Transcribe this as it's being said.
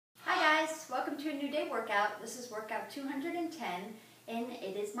to a new day workout. This is workout 210 and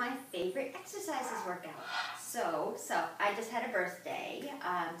it is my favorite exercises workout. So I just had a birthday,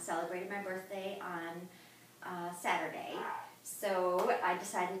 celebrated my birthday on Saturday. So I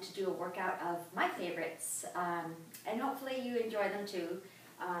decided to do a workout of my favorites and hopefully you enjoy them too.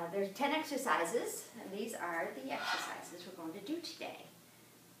 There's 10 exercises and these are the exercises we're going to do today.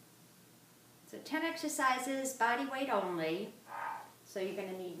 So 10 exercises, body weight only. So you're going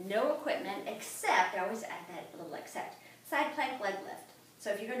to need no equipment except, I always add that little except, side plank leg lift.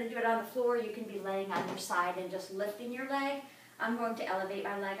 So if you're going to do it on the floor, you can be laying on your side and just lifting your leg. I'm going to elevate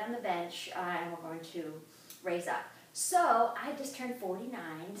my leg on the bench and we're going to raise up. So I just turned 49,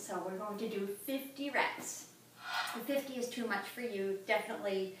 so we're going to do 50 reps. If 50 is too much for you,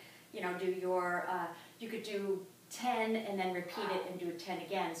 definitely, do your, you could do 10 and then repeat it and do 10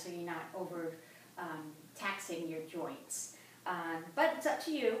 again so you're not over taxing your joints. But it's up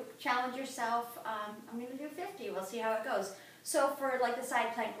to you. Challenge yourself. I'm going to do 50. We'll see how it goes. So for like the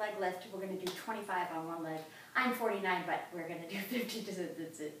side plank leg lift, we're going to do 25 on one leg. I'm 49, but we're going to do 50 because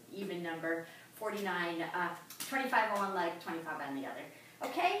it's an even number. 49, 25 on one leg, 25 on the other.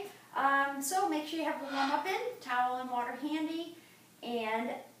 Okay? So make sure you have the warm up in, towel and water handy.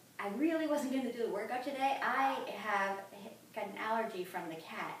 And I really wasn't going to do the workout today. I have got an allergy from the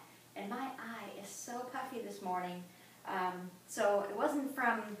cat, and my eye is so puffy this morning. So it wasn't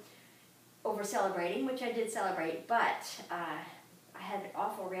from over celebrating, which I did celebrate, but I had an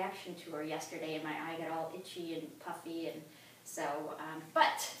awful reaction to her yesterday and my eye got all itchy and puffy, and so,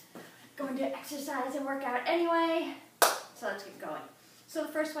 but going to exercise and work out anyway, so let's get going. So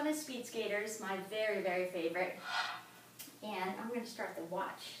the first one is speed skaters, my very, very favorite, and I'm going to start the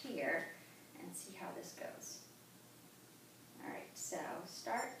watch here and see how this goes. Alright, so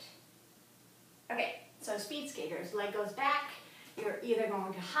start. Okay. So speed skaters, leg goes back, you're either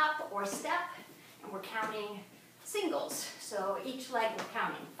going to hop or step, and we're counting singles. So each leg we're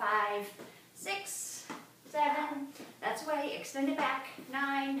counting 5, 6, 7, that's way, extend it back,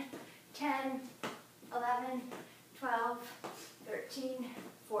 9, 10, 11, 12, 13,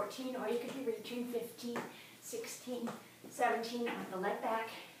 14, or you could be reaching 15, 16, 17, on the leg back,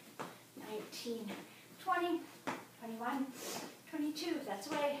 19, 20, 21, 22, that's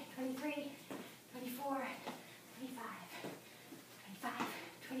way, 23, 24, 25, 25,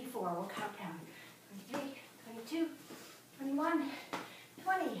 24, we'll count down, 23, 22, 21,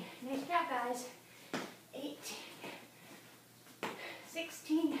 20, nice job guys, 18,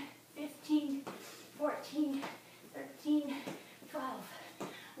 16, 15, 14, 13, 12,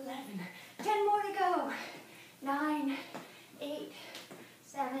 11, 10 more to go, 9, 8,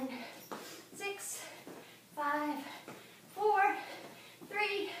 7, 6, 5, 4,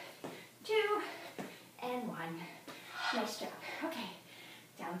 3, 2, and 1. Nice job. Okay,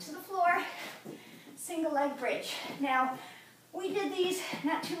 down to the floor, single leg bridge. Now, we did these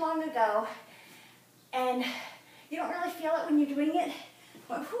not too long ago, and you don't really feel it when you're doing it,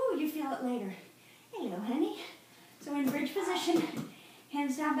 but whoo, you feel it later. Hello, honey. So in bridge position,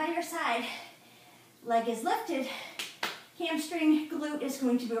 hands down by your side, leg is lifted, hamstring, glute is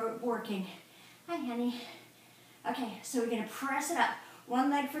going to be working. Hi, honey. Okay, so we're going to press it up.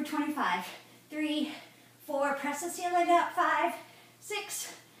 One leg for 25, 3, 4, press the ceiling up, 5,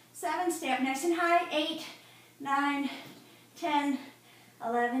 6, 7, stay up nice and high, 8, 9, 10,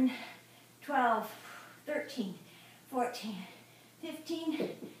 11, 12, 13, 14, 15,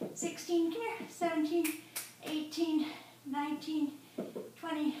 16, come here, 17, 18, 19,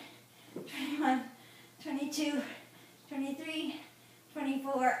 20, 21, 22, 23,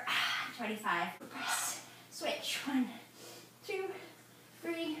 24, 25, press, switch, 1, 2,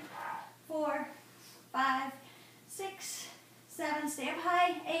 3, 4, 5, 6, 7, stay up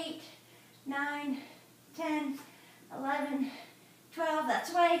high, 8, 9, 10, 11, 12,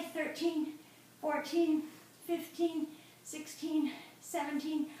 that's way, 13, 14, 15, 16,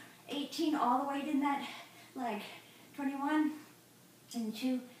 17, 18, all the weight in that leg, 21,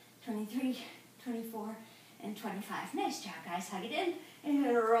 22, 23, 24, and 25. Nice job guys, hug it in, and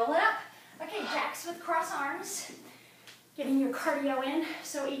you're going to roll it up. Okay, jacks with cross arms. Getting your cardio in,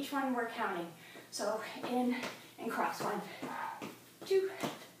 so each one we're counting. So in and cross, 1, 2,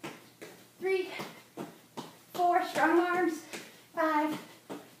 3, 4, strong arms, 5,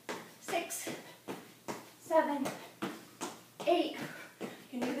 6, 7, 8, you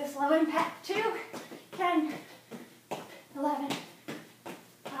can do this low impact, 2, 10, 11,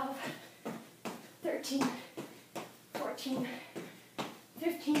 12, 13, 14,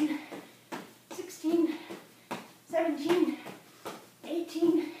 15, 16, 17,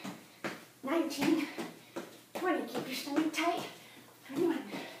 18, 19, 20, keep your stomach tight, 21,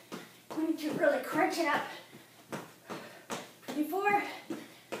 22, 22, really crunch it up. 24,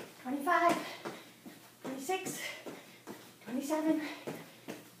 25, 26, 27,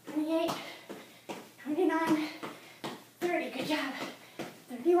 28, 29, 30, good job.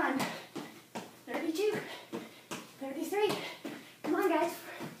 31, 32, 33, come on guys.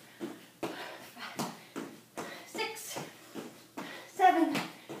 6, 7,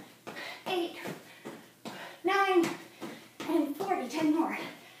 8, 9, and 40, 10 more.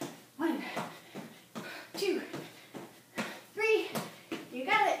 1, 2, 3, you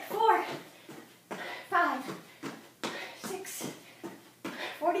got it. 4, 5, 6,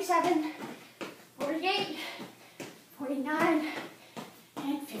 47, 48, 49,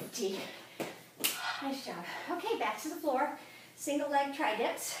 and 50. Nice job. Okay, back to the floor. Single leg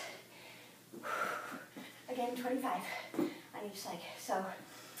tri-dips. Again, 25 on each leg. So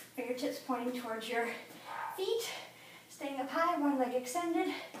fingertips pointing towards your feet, staying up high, one leg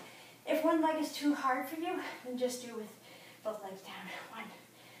extended. If one leg is too hard for you, then just do with both legs down. 1,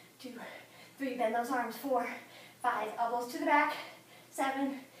 2, 3, bend those arms. 4, 5, elbows to the back.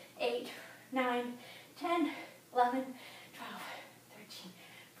 7, 8, 9, 10, 11, 12, 13,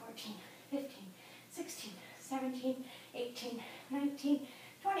 14, 15, 16, 17, 18, 19,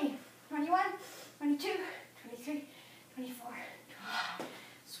 20, 21, 22, 23, 24, 25.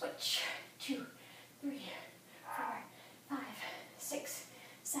 Switch. 2, 3, 4, 5, 6,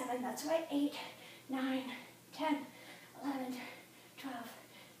 7, that's right, 8, 9, 10, 11, 12,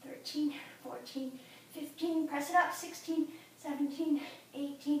 13, 14, 15, press it up, 16, 17,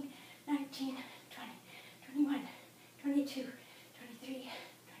 18, 19, 20, 21, 22, 23,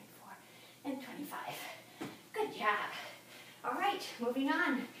 24, and 25. Good job. All right, moving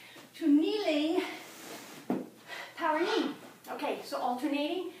on to kneeling power knee. Okay, so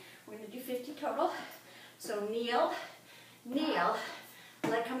alternating, we're going to do 50 total. So kneel, kneel,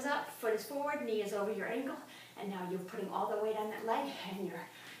 leg comes up, foot is forward, knee is over your ankle, and now you're putting all the weight on that leg, and you're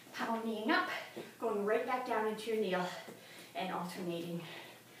power kneeing up, going right back down into your kneel, and alternating.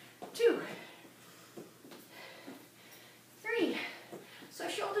 2, 3, so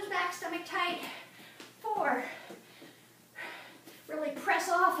shoulders back, stomach tight. 4, really press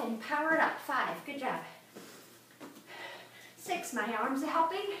off and power it up. 5, good job. 6, my arms are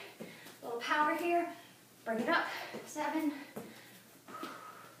helping. A little power here, bring it up. 7,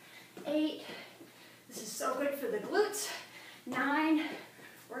 8, this is so good for the glutes. 9,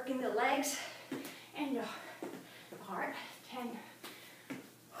 working the legs and the heart. 10,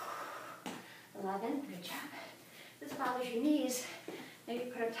 11, good job. This bothers your knees,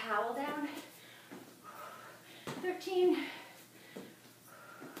 maybe put a towel down. 13,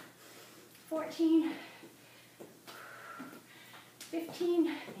 14, 15,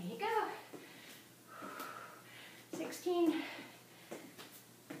 there you go. 16,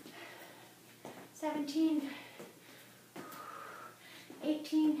 17,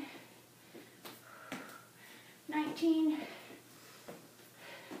 18, 19,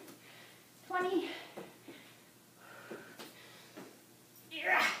 20,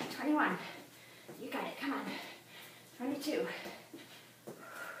 21. You got it, come on. 22,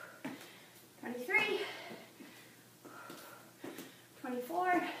 23,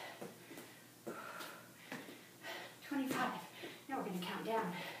 24, 25. Now we're going to count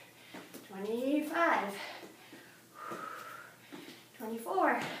down. 25,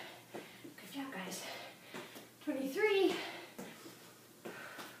 24. Good job, guys. 23,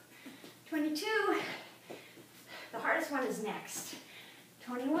 22. The hardest one is next.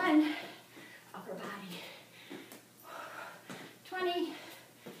 21, upper body. 20,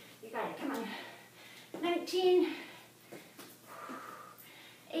 you got it, come on. 19,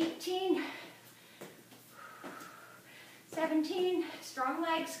 18, 17, strong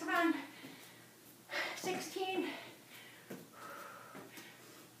legs, come on. 16,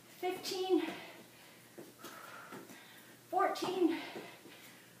 15, 14,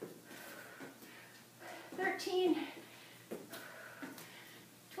 13,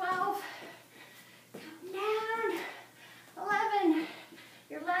 12, come down, 11,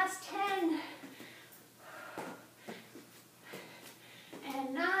 your last 10,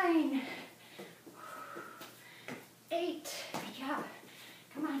 and 9, 8, good job,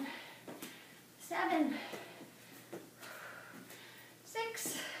 come on, 7,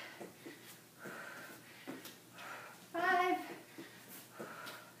 6, 5,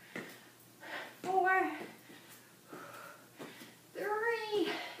 4,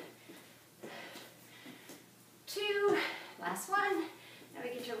 3, 2, last one. Now we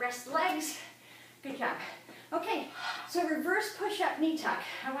get to rest legs. Good job. Okay, so reverse push-up knee tuck.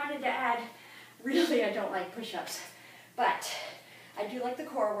 I wanted to add, really I don't like push-ups, but I do like the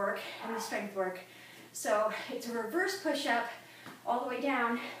core work and the strength work. So it's a reverse push-up all the way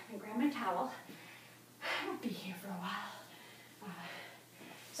down. And grab my towel. I'll be here for a while.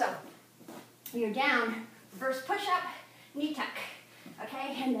 So you're down, reverse push-up, knee tuck.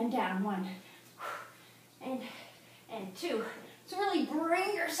 Okay, and then down, 1, and 2. So really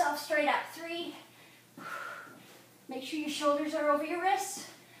bring yourself straight up. 3. Make sure your shoulders are over your wrists.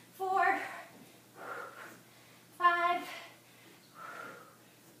 4, 5,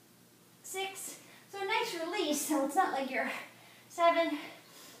 6. So a nice release, so it's not like you're 7,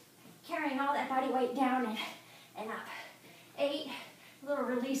 carrying all that body weight down and up. 8, a little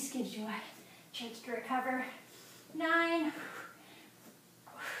release gives you a chance to recover. 9,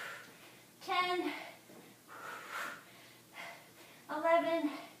 10, 11,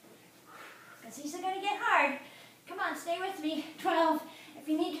 because these are going to get hard. Come on, stay with me. 12, if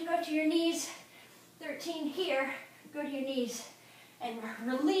you need to go to your knees. 13, here, go to your knees. And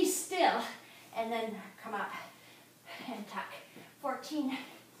release still, and then come up and tuck. 14,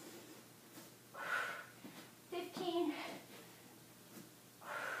 15,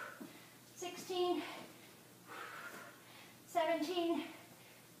 16, 17,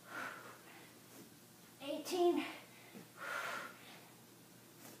 18,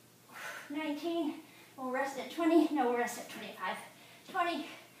 19, we'll rest at 20, no, we'll rest at 25, 20,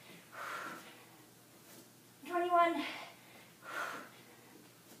 21,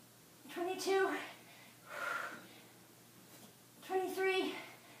 22, 23,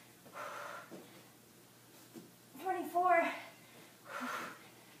 24,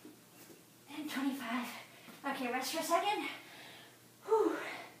 and 25. Okay, rest for a second. Whew.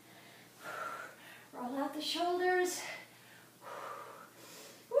 Roll out the shoulders.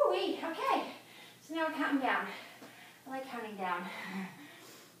 Woo-wee, okay. So now we're counting down. I like counting down.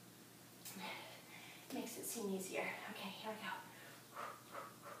 Makes it seem easier. Okay, here we go.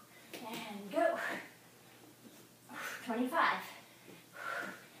 And go. 25.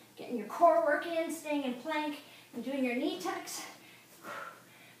 Getting your core work in, staying in plank, and doing your knee tucks.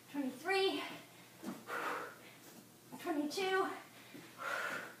 23. 22.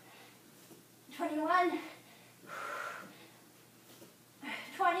 21.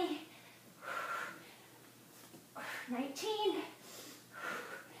 20. 19.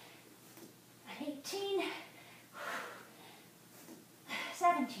 18.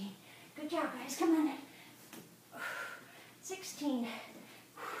 17. Good job, guys. Come on. 16.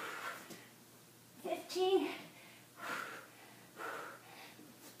 15.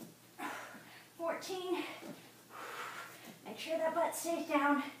 14. Make sure that butt stays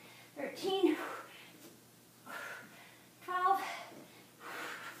down. 13. 12.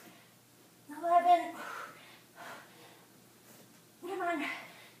 11. Come on.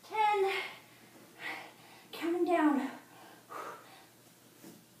 10. Counting down.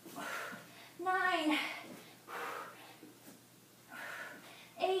 9.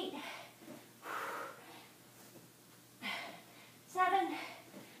 8. 7.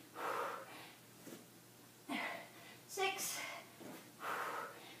 6.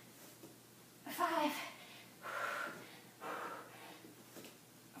 5.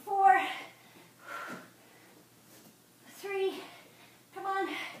 4. 3. Come on.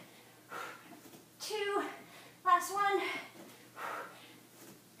 2. Last one.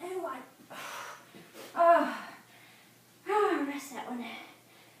 And 1. Oh, rest that one.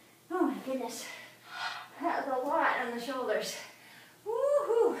 Oh my goodness. That was a lot on the shoulders.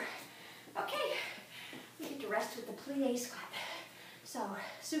 Woohoo. Okay. We get to rest with the plie squat. So,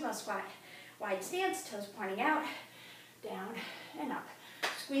 sumo squat. Wide stance, toes pointing out, down and up.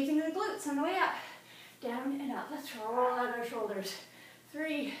 Squeezing the glutes on the way up, down and up. Let's roll out our shoulders.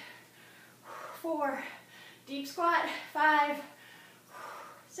 3, 4, deep squat. 5,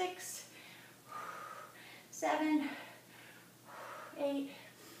 6, 7, 8,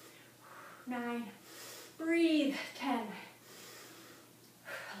 9, breathe. 10, 11,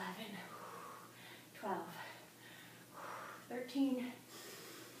 12, 13,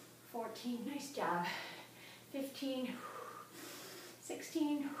 14, nice job. 15,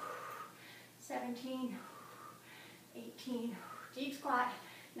 16, 17, 18, deep squat.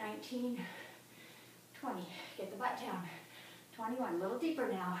 19, 20, get the butt down. 21, a little deeper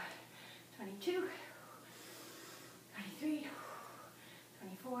now. 22, 23,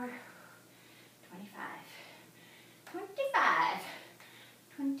 24, 25, 25,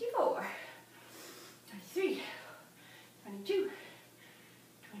 24, 23, 22,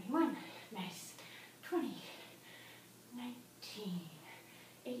 21, nice, 20, 19,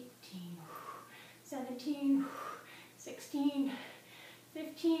 18, 17, 16,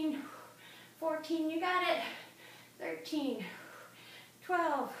 15, 14, you got it, 13,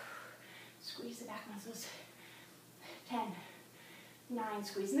 12. Squeeze the back muscles. 10, 9,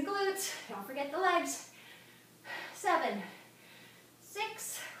 squeezing the glutes. Don't forget the legs. 7,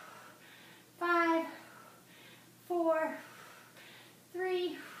 6, 5, 4,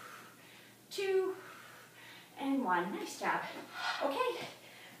 3, 2, and 1. Nice job. Okay,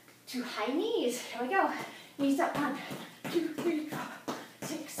 to high knees. Here we go. Knees up. 1, 2, 3, 4,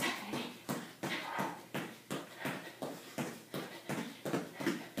 6, 7, 8.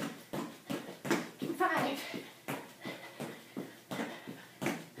 5.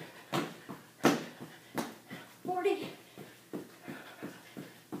 40. I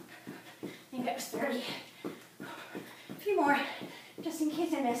think that was 30. A few more, just in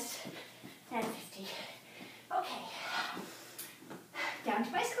case I missed. And 50. Okay. Down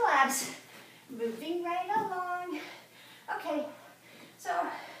to bicycle abs. Moving right along. Okay, so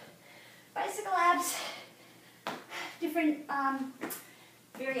bicycle abs, different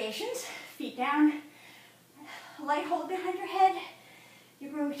variations. Feet down, light hold behind your head.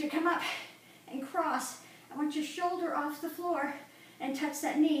 You're going to come up and cross. I want your shoulder off the floor and touch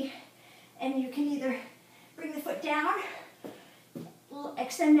that knee. And you can either bring the foot down,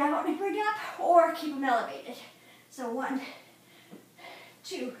 extend out and bring up, or keep them elevated. So 1,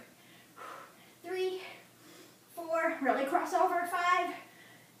 2, 3, 4, really cross over. 5,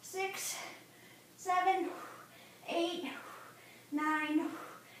 6, 7, 8, 9,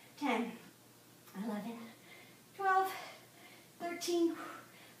 10, 11, 12, 13,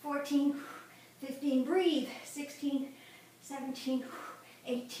 14, 15, breathe. 16, 17,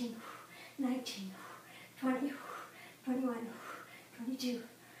 18, 19, 20, 21, 22,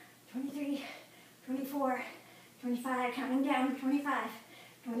 23, 24, 25, counting down. 25,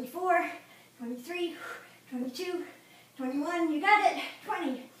 24, 23, 22, 21, you got it.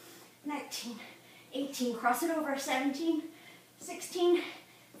 20, 19, 18, cross it over. 17, 16,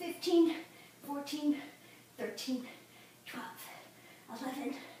 15, 14, 13, 12,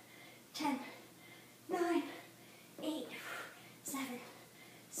 11, 10, 9, 8, 7,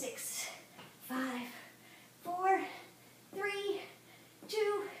 6, 5, 4, 3,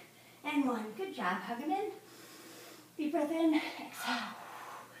 2, and 1. Good job. Hug them in. Deep breath in. Exhale.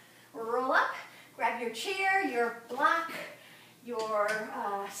 Roll up. Grab your chair, your block, your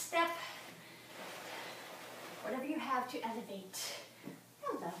step, whatever you have to elevate.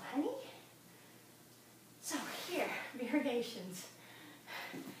 Hello, honey. So here, variations.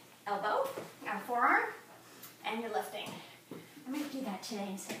 Elbow, our forearm, and you're lifting. I might do that today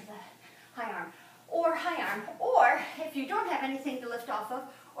instead of the high arm. Or high arm. Or if you don't have anything to lift off of,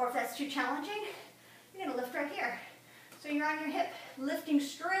 or if that's too challenging, you're going to lift right here. So you're on your hip, lifting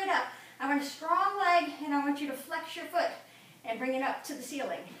straight up. I want a strong leg, and I want you to flex your foot and bring it up to the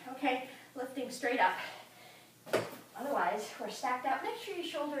ceiling, okay? Lifting straight up. Otherwise, we're stacked out. Make sure your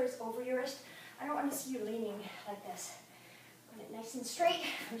shoulder is over your wrist. I don't want to see you leaning like this. Put it nice and straight,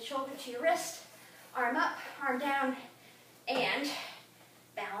 from shoulder to your wrist. Arm up, arm down, and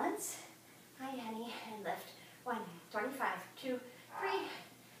balance. Hi, honey, and lift. 1, 25, 2, 3,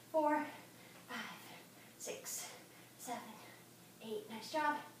 4, 5, 6, 7, 8. Nice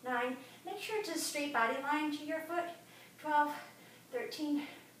job. 9. Make sure it's a straight body line to your foot. 12, 13,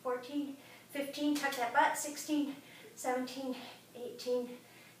 14, 15. Tuck that butt. 16, 17, 18,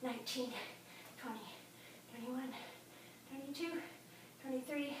 19, 20, 21, 22,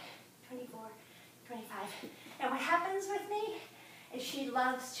 23, 24, 25. And what happens with me is she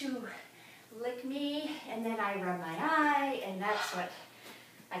loves to lick me, and then I rub my eye, and that's what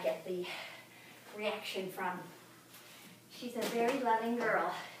I get the reaction from. She's a very loving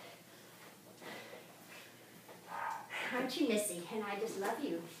girl. Aren't you, Missy? And I just love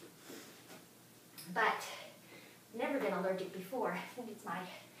you. But never been allergic before. I think it's my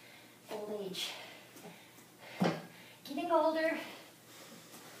old age. Getting older,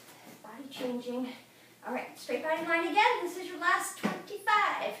 body changing. All right, straight body line again. This is your last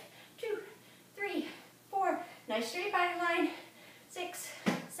 25. 2, 3, 4. Nice straight body line. 6,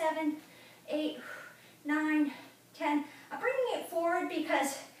 7, 8, 9, 10. I'm bringing it forward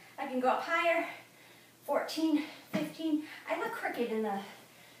because I can go up higher. 14, 15. I look crooked in the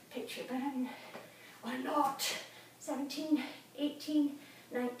picture, but I'm not. 17, 18,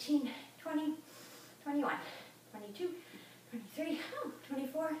 19, 20, 21, 22, 23,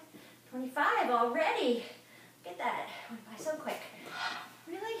 24, 25 already. Look at that. Went by so quick.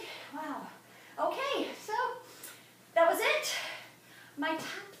 Really? Wow. Okay, so that was it. My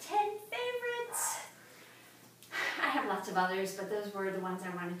top 10 favorites. I have lots of others, but those were the ones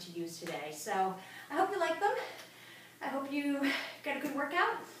I wanted to use today. So I hope you like them. I hope you got a good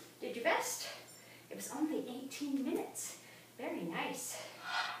workout, did your best. It was only 18 minutes. Very nice.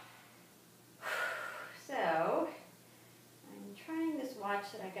 So, I'm trying this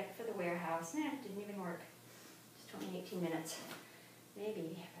watch that I got for the warehouse. Nah, it didn't even work. Just took me 18 minutes.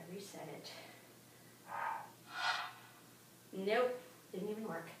 Maybe if I reset it. Nope, didn't even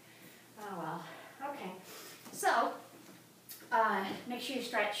work. Oh well, okay. So, make sure you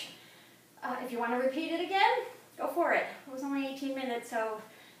stretch. If you want to repeat it again, go for it. It was only 18 minutes, so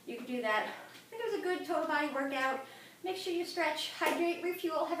you could do that. I think it was a good total body workout. Make sure you stretch, hydrate,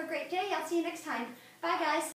 refuel. Have a great day. I'll see you next time. Bye, guys.